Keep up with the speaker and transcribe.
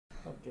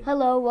Okay.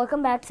 Hello,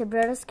 welcome back to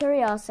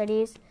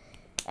BrothersCuriosities,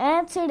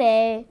 and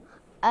today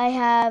I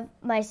have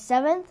my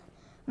 7th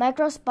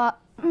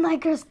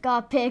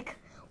microscopic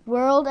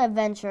world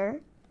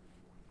adventure,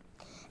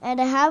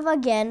 and I have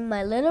again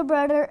my little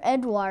brother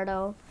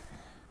Eduardo.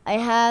 I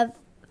have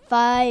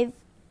 5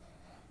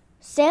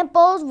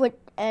 samples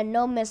and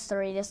no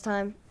mystery this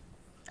time.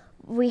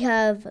 We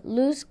have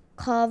loose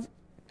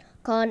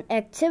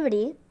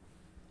connectivity,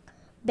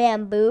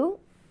 bamboo,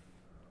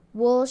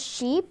 wool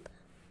sheep,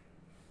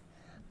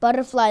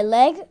 butterfly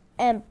leg,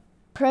 and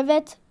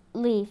privet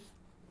leaf.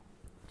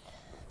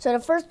 So the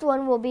first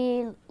one will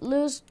be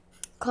loose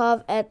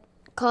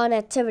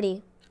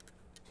connectivity.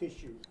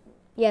 Tissue.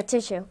 Yeah,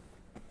 tissue.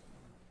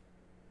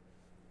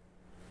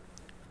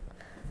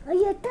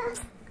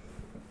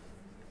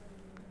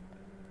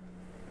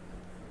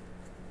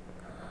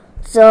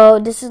 So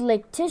this is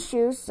like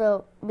tissue,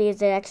 so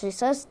because it actually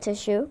says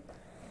tissue.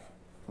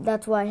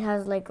 That's why it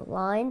has like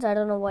lines. I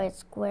don't know why it's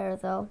square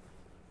though.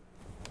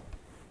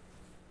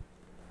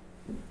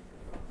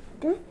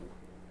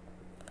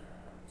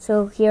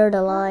 So here are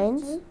the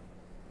lines.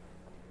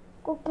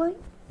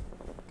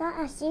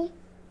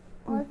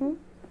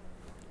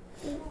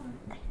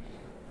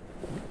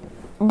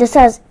 This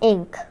has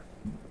ink.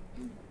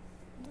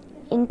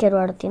 Ink,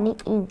 Eduardo, tiene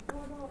ink.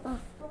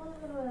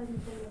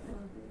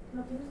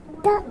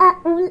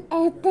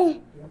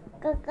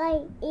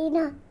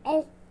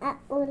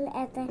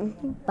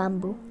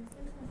 Bambú.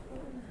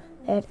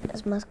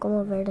 Es más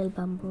como ver el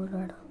bambú,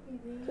 Eduardo.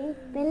 So,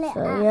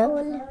 yeah.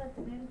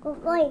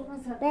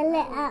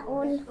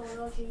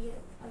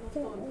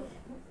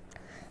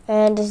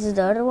 And this is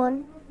the other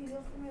one.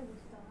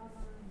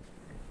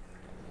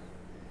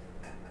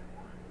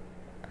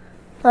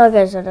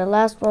 Okay, so the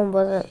last one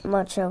wasn't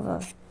much of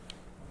a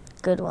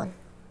good one.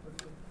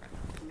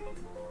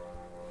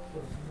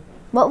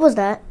 What was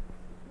that?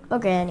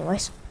 Okay,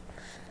 anyways.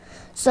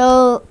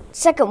 So,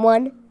 second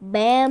one,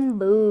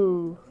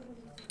 bamboo.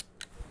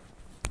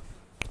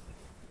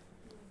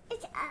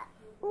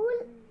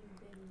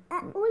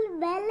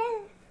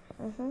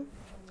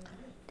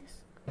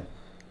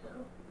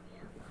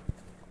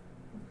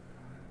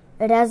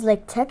 It has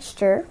like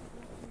texture,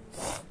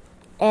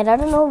 and I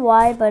don't know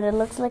why, but it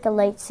looks like a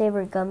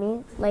lightsaber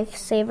gummy,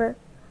 lifesaver,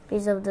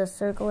 because of the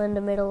circle in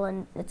the middle,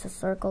 and it's a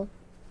circle.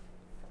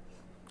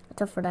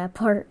 Except for that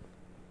part.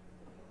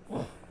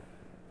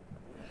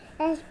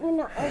 Es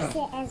uno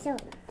eso.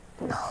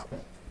 No,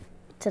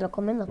 se lo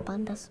comen los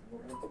pandas.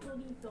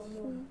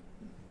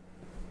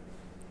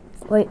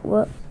 Wait,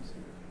 what?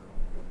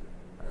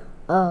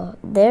 Oh,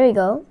 there you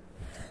go.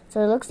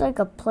 So it looks like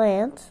a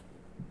plant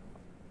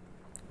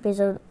because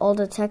of all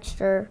the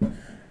texture.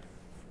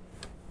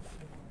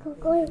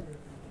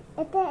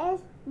 Este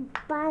es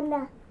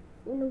panda.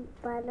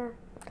 Panda.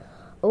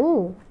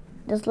 Oh,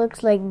 this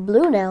looks like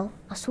blue now.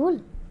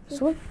 Azul.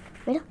 Azul.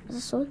 Mira, es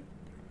azul.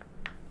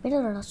 Mira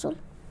el azul.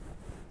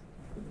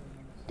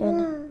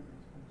 Mira.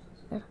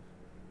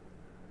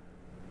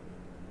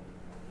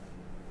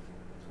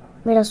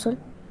 Mira azul.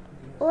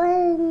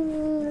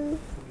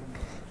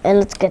 And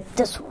let's get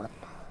this one.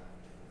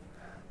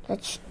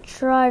 Let's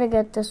try to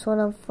get this one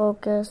on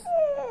focus.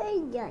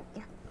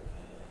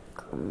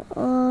 Come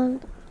on.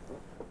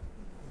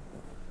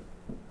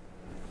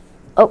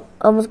 Oh,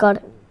 almost got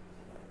it.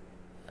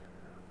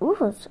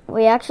 Ooh,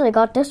 we actually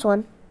got this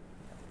one.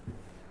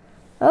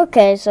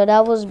 Okay, so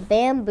that was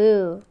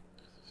bamboo.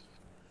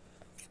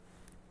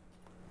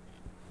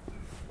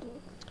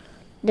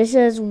 This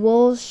is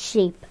wool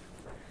sheep.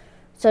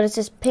 So this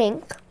is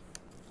pink.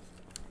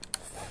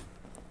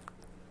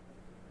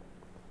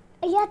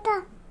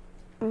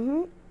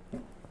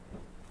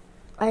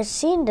 I've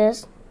seen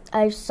this.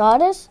 I saw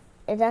this.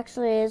 It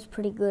actually is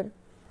pretty good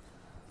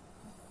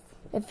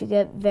if you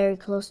get very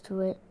close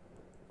to it.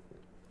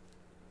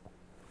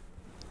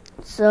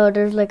 So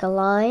there's like a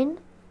line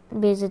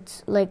because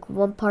it's like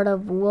one part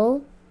of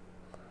wool.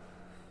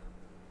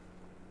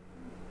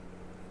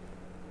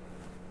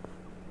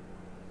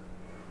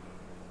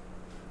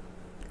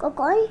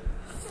 Cocoy?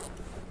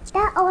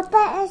 ¿Está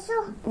otra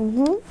eso?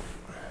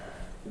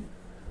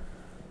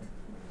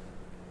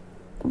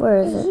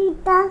 Where is it?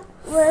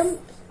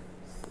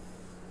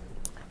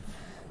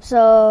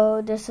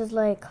 So this is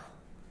like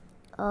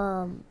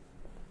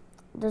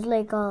there's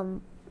like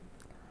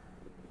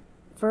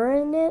fur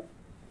in it.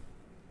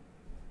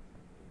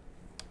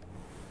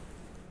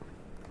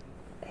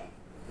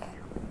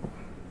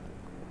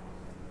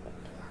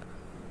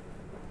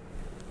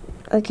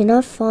 I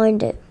cannot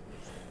find it.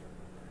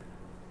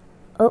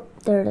 Oh,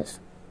 there it is.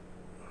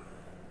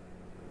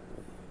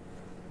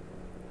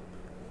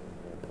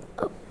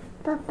 Oh.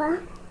 Papa.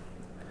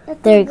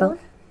 There you go.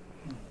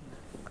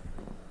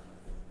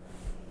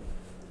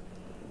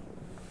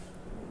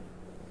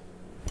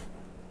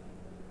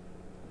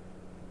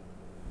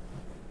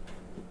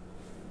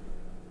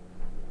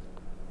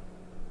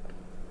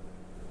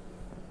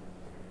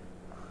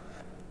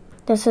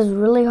 This is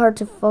really hard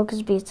to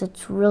focus because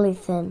it's really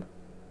thin.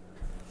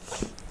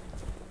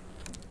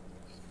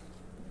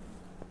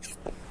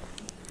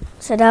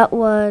 So that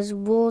was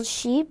wool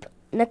sheep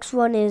next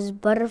one is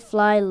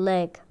butterfly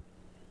leg.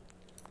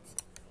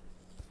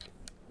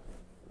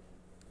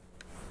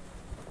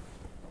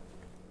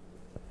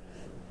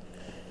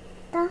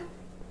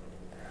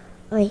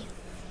 Ay.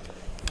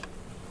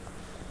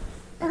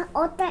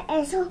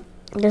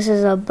 This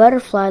is a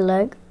butterfly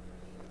leg.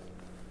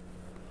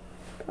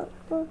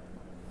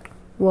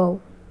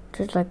 Whoa,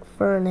 there's like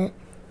fur in it.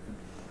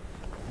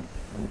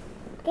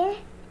 ¿Qué?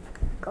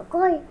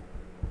 Cocoy.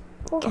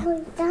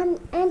 Cocoy, están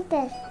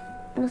entes.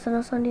 Esos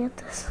no son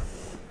dientes.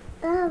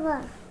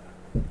 Estaba.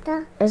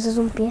 Ese es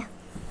un pie.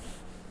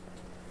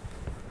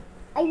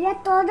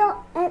 Allá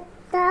todo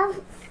está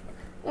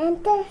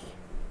entes.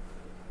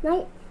 No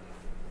hay.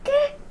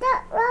 ¿Qué?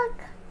 That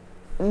rock.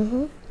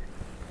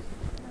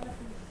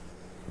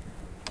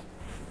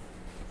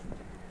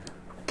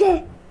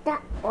 ¿Qué?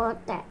 That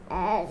otra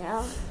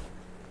eso.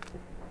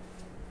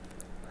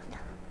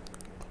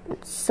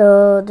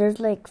 So there's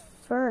like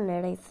fur in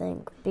it, I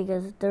think,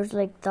 because there's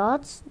like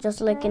dots, just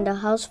like in the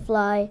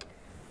housefly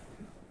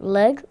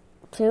leg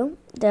too.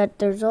 That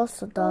there's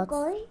also dots.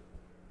 Cocoy.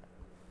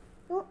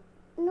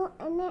 No,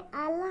 tiene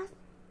alas.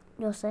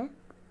 Yo sé.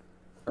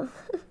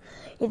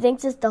 He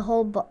thinks it's the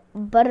whole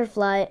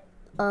butterfly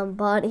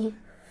body.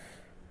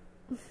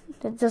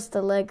 It's just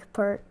the leg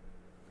part.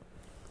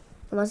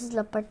 Nomás es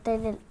la parte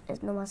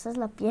nomás es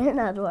la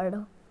pierna,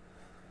 Eduardo.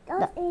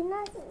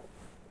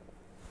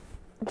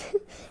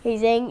 He's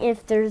saying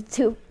if there's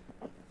two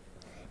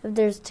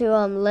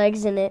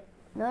legs in it.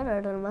 No,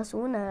 Eduardo, nomás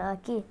una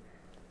aquí.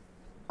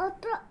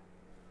 Otro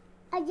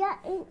allá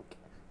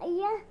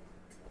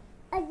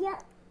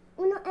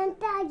uno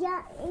entra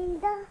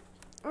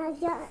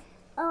allá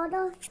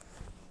otro.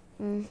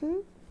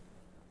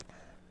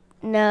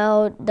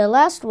 Now the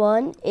last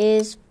one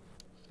is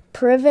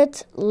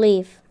privet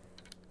leaf.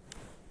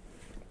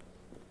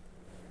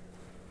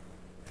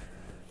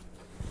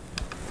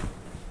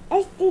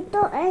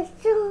 Estito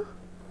eso.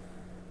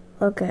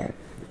 Okay.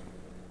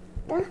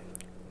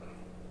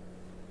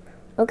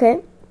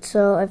 Okay,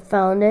 so I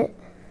found it.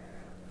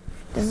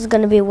 This is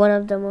going to be one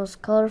of the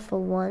most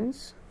colorful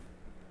ones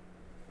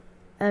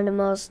and the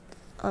most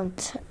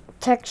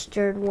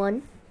textured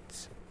one.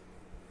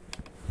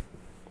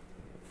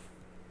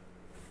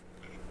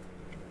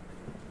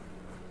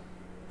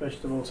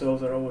 Vegetable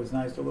cells are always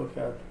nice to look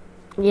at.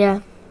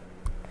 Yeah.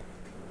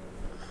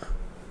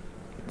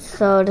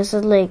 So this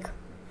is like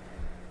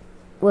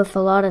with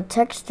a lot of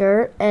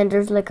texture, and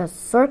there's like a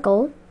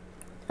circle,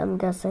 I'm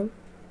guessing.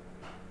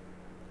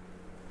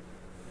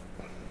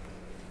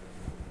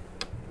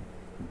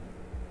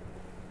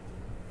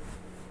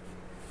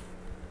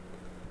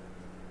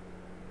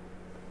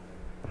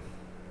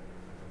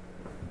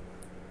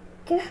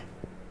 Okay.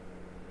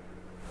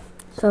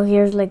 So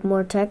here's like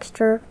more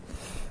texture.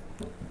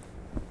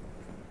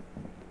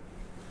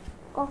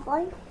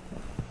 Cocoy.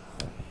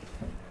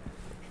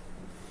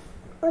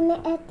 Una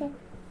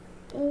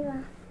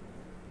iba.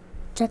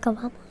 Ya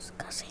acabamos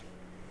casi.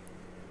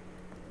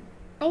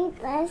 Ahí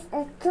pues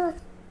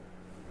estos.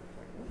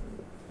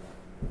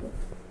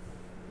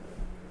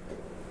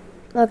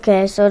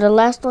 Okay, so the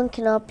last one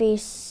cannot be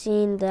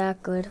seen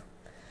that good.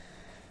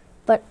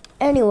 But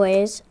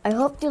anyways, I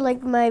hope you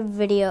liked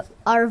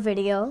our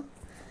video.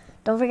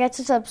 Don't forget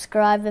to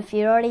subscribe if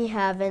you already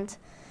haven't.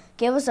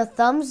 Give us a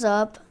thumbs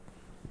up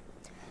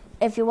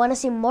if you want to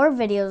see more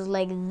videos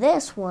like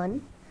this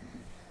one.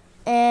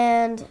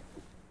 And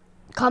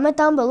comment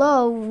down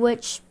below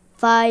which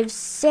 5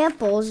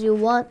 samples you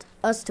want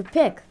us to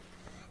pick.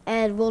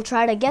 And we'll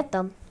try to get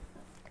them.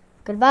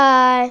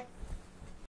 Goodbye.